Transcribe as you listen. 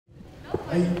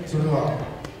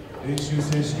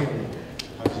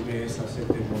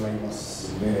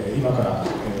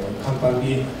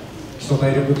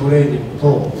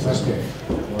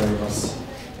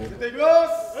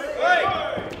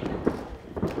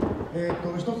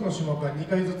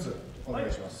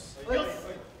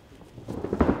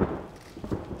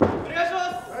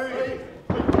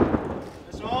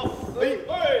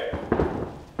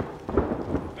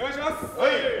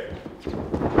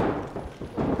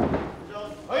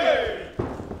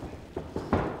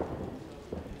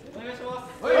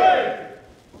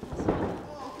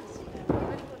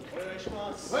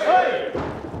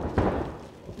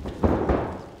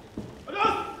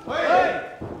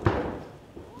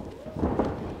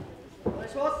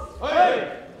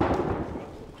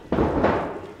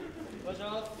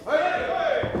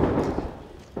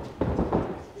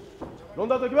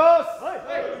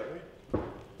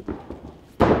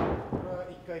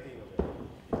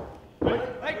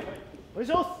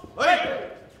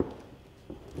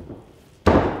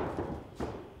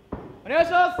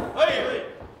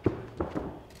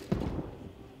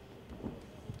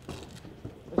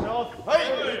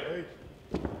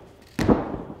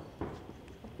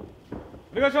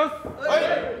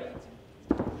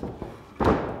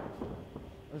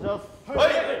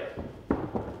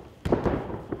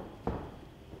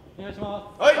お願いし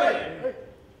ます。はい。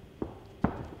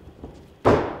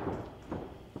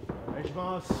お願いし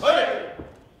ます。はい。はい。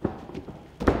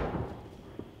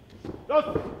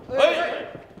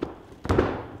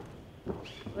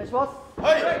お願いします。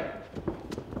はい。お願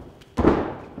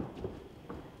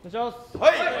いします。は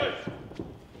い。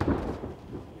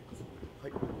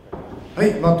はい、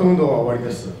マット運動は終わり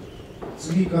です。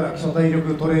次から基礎体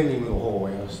力トレーニングの方を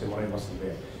やらせてもらいますの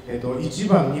で、1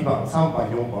番、2番、3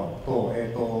番、4番と、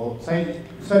2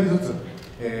人ずつ、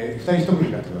2人1組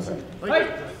になってください。はい。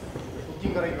腹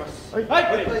筋からいきます。はい。2人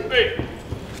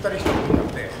1組にな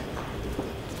って、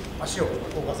足を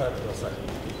交換されてください。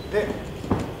で、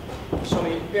一緒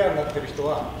にペアになっている人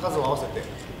は数を合わせて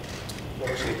下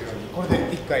ろしていくように、これで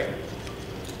1回、2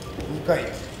回、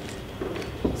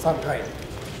3回、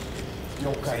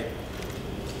4回、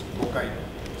5回、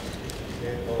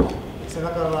背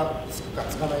中がつくか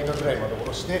つかないかぐらいまで下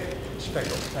ろして、しっかり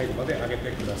と最後まで上げて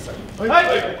ください。はい。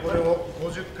これを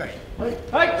50回。はい。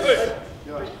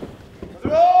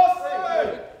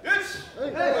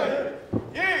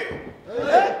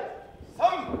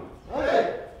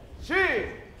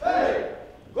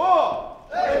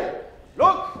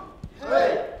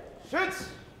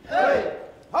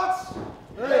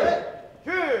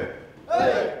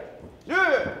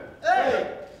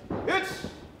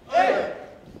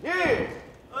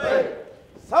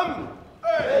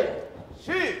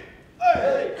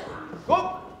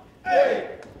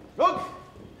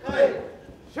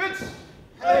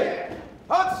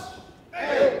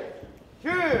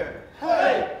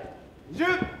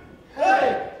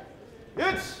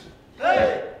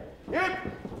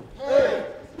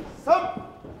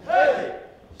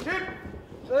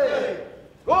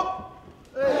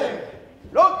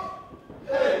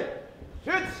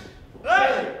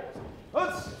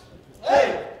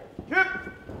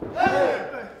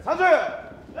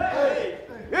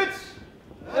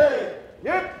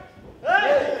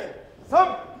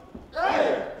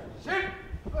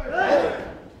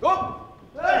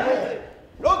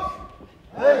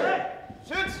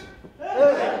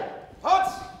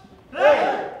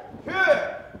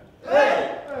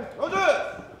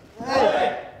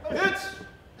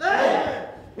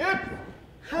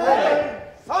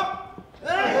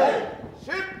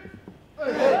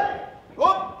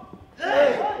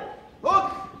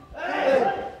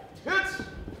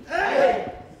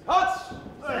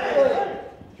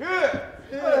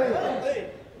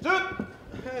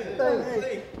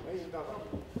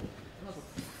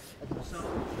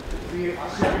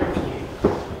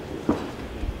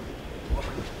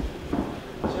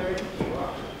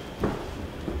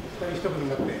では一組に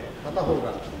なって片方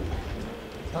が立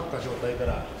った状態か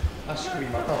ら足首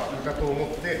またはかかとを持っ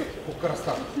てここからス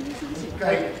タート。1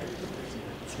回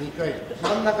2回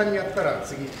真ん中にやったら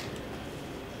次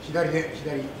左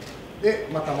で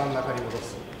また真ん中に戻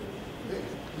す。で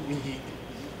右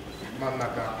真ん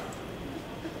中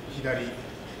左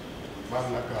真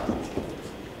ん中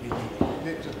右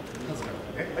でちょっと数か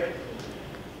らね。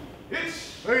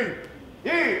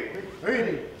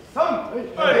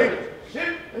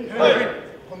はい、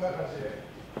こんな感じ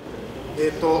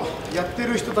で、やって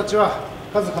る人たちは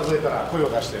数数えたら声を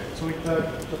出して、そういったちょっと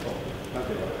なん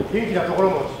ていうか元気なところ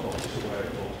もちょっとしてもらえる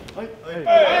と、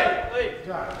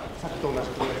じゃあさっきと同じ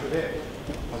ポイントで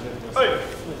始めてください。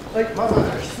まずは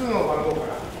奇数の番号か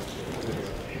ら始めてく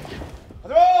ださい。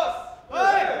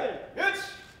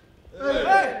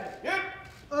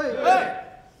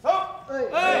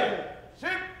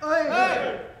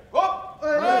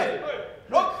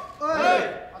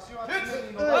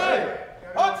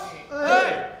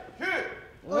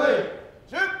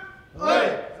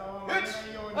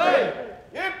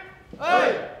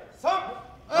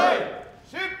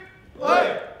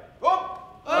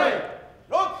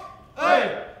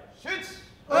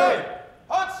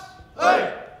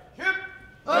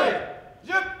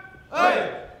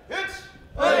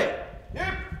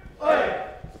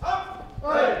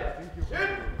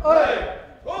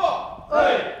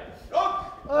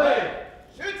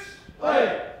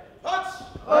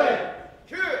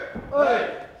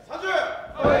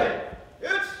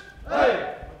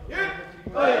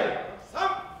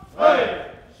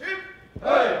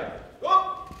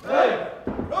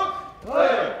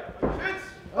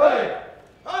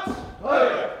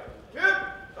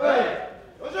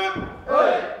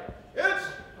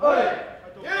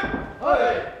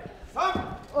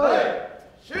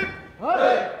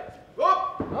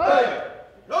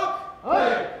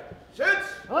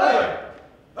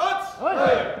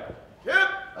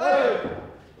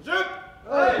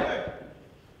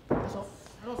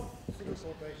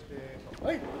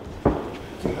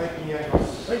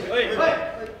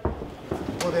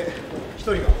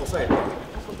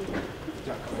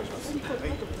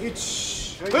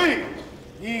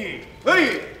2、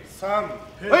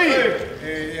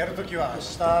3、やるときは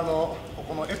下のこ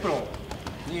このエプロ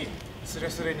ンにスレ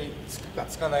スレにつくか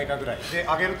つかないかぐらいで、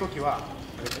上げるときは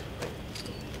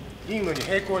リングに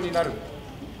平行になる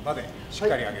までしっ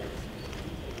かり上げる。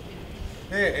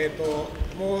で、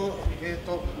もう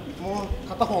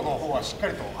片方の方はしっか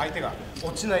りと相手が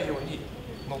落ちないように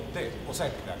乗って押さ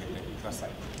えてあげてください。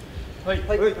はい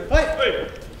はいはい。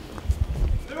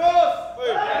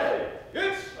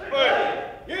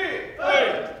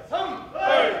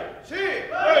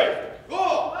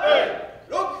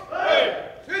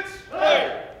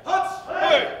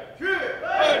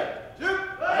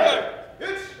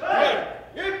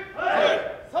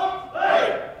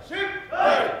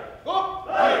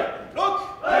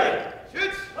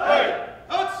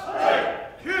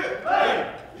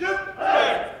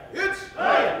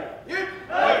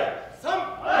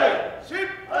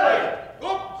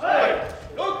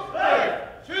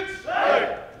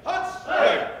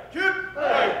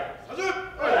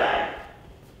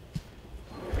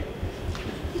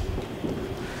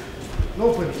ロ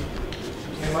ープに、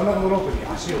真ん中のロープに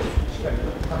足をしっかり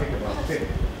かけてもらって、こ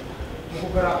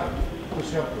こからプッ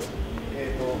シュアップ、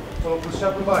そのプッシュ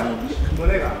アップバーに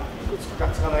胸がつくか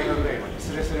つかないかぐらいまで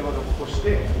スレスレまで起こし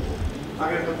て、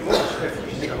上げるときもしっかりと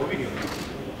肘が伸びるように、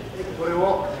これ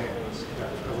を、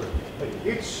1、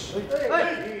2、3、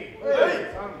4、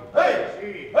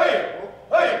5、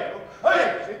6、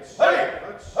7、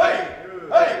8、9、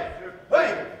10、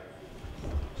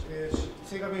11、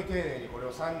正確に丁寧にこれ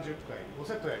を30回5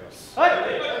セットやります。はい、ま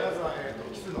ずは、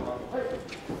奇数の番号。はい。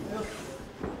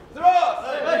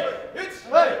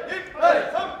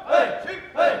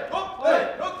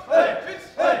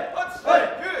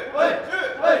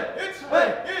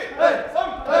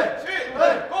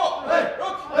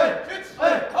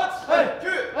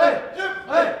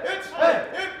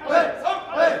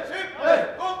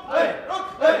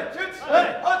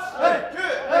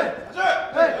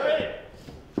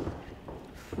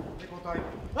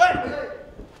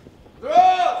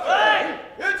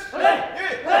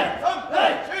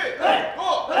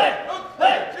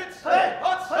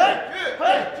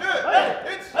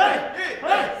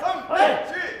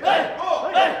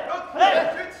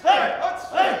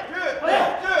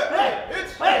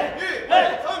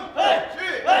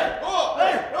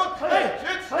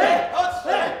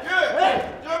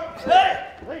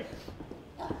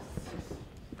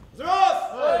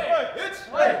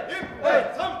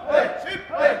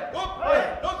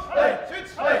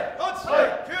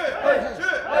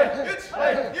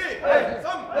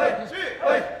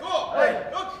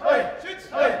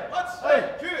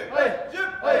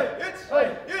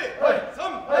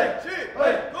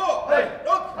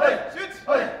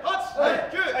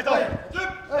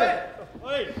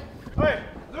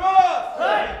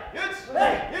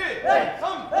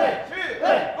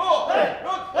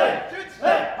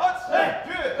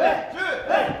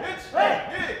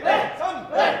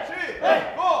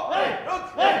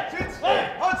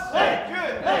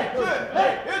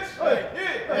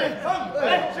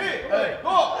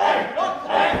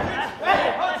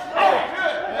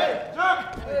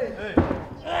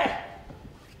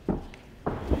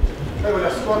最後じゃ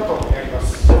あスクワットやりま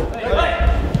す。じゃあ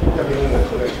みんなお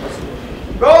願いします。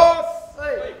ゴース。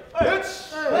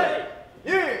1、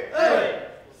2、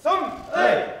3、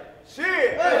4、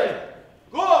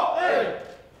5、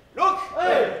6、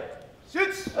7、し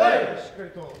っかり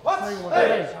と最後まで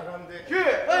しゃがんで9、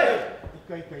一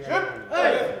回一回やるように。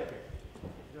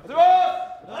始めま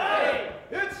す。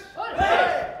1、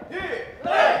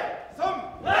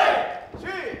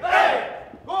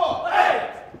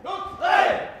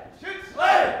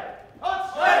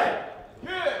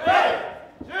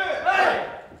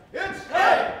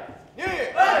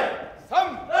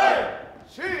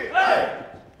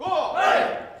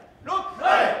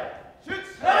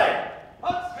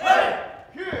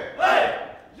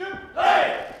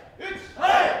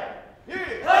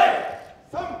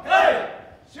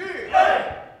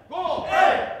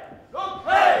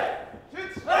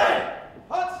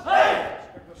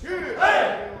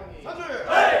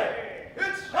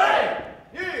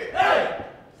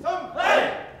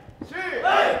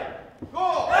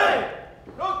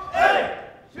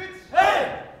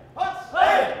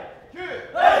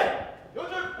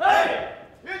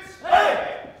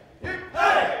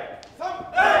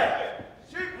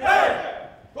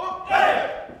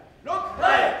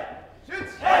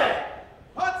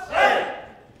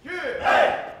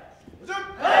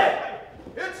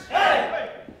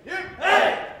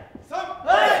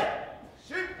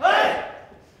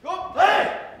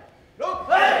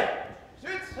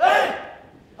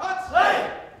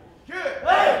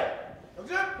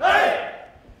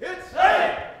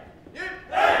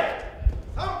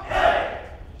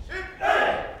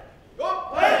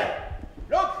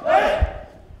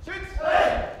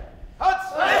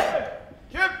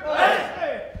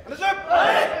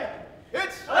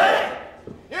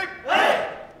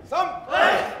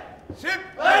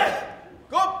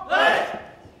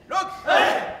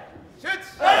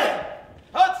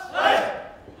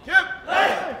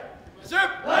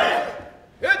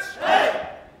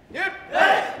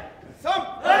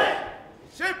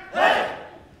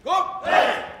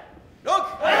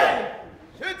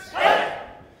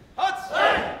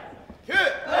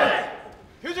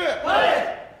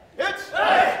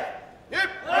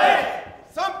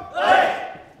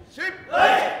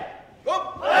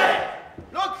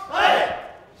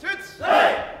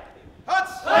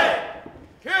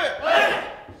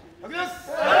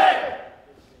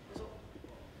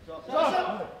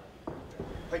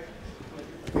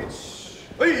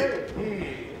はい、2、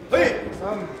はい、 3、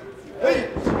はい、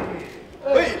 4、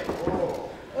はい、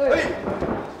5、はい、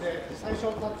で最初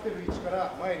立ってる位置か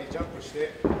ら前にジャンプし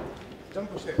て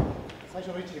最初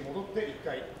の位置に戻って1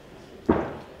回、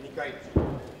2回、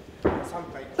3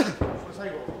回、それ最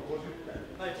後50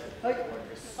回、はい、終わ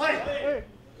りです。はい、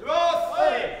出ます。は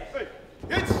い、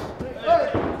1、2、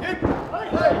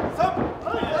3、4、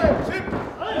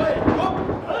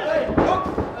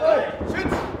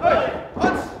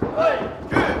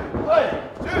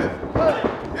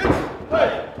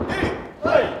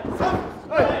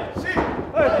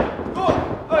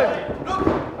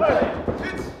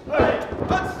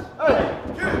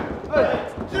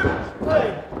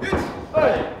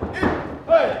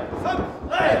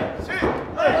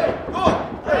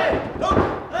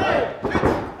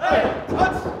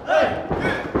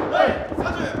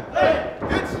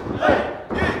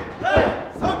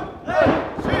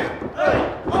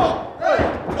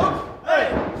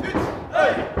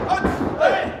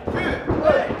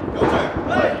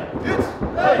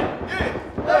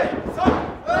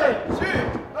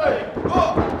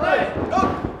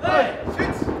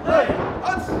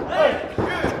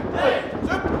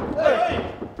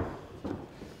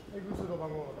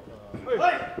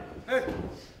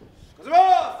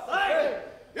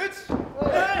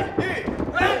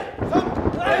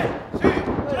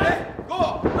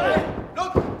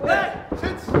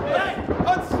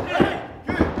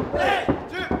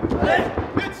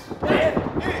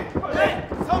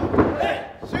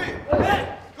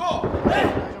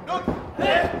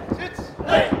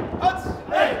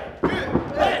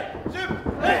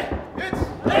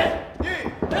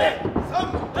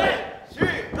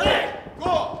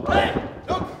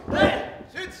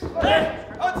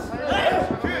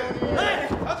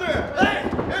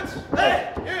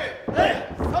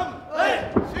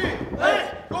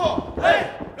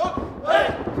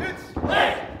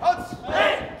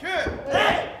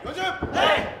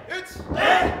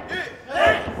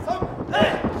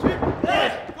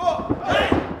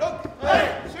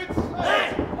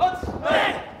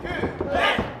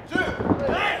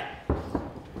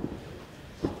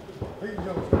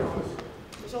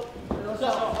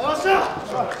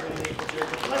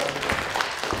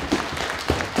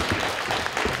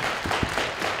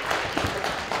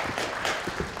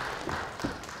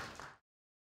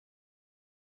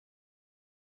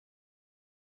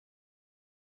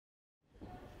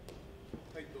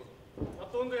マッ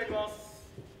ト運動やります。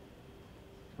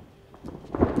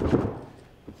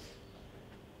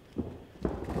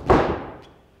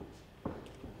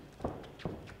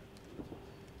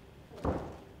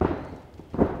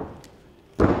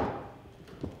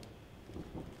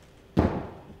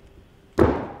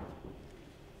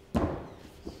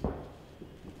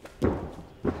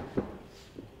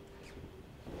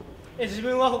自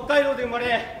分は北海道で生ま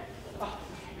れ、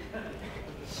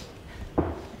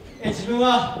自分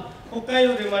は北海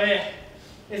道で生まれ、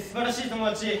素晴らしい友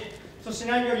達、そし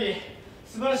て何より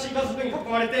素晴らしい家族に囲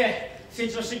まれて成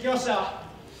長してきました。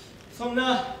そん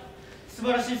な素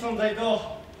晴らしい存在と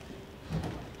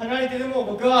離れてでも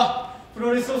僕はプ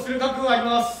ロレスをする覚悟があり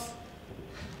ます。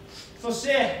そし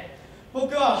て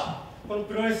僕はこの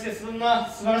プロレスでそんな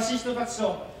素晴らしい人たち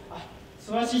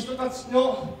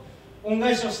の恩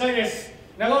返しをしたいです。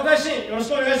長尾大臣、よろし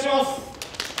くお願いします。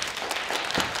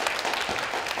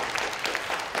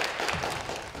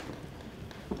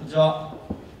こんにちは。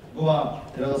5番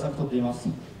寺田作人って言います。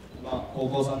今高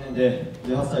校3年で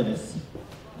18歳です。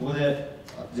ここで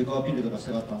自己アピールとかし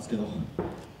たかったんですけど、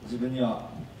自分には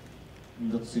み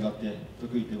んなと違って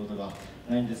得意ということが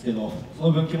ないんですけど、そ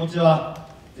の分気持ちは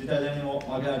絶対誰にも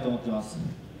負けないと思ってます。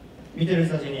見てる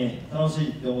人たちに楽しい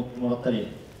って思ってもらったり、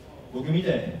僕見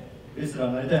てレスラー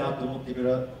になりたいなって思ってくれ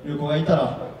る子がいた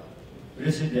ら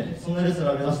嬉しいんで、そんなレス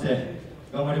ラーを目指して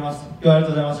頑張ります。今日はありが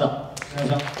とうございました。お願い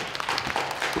します。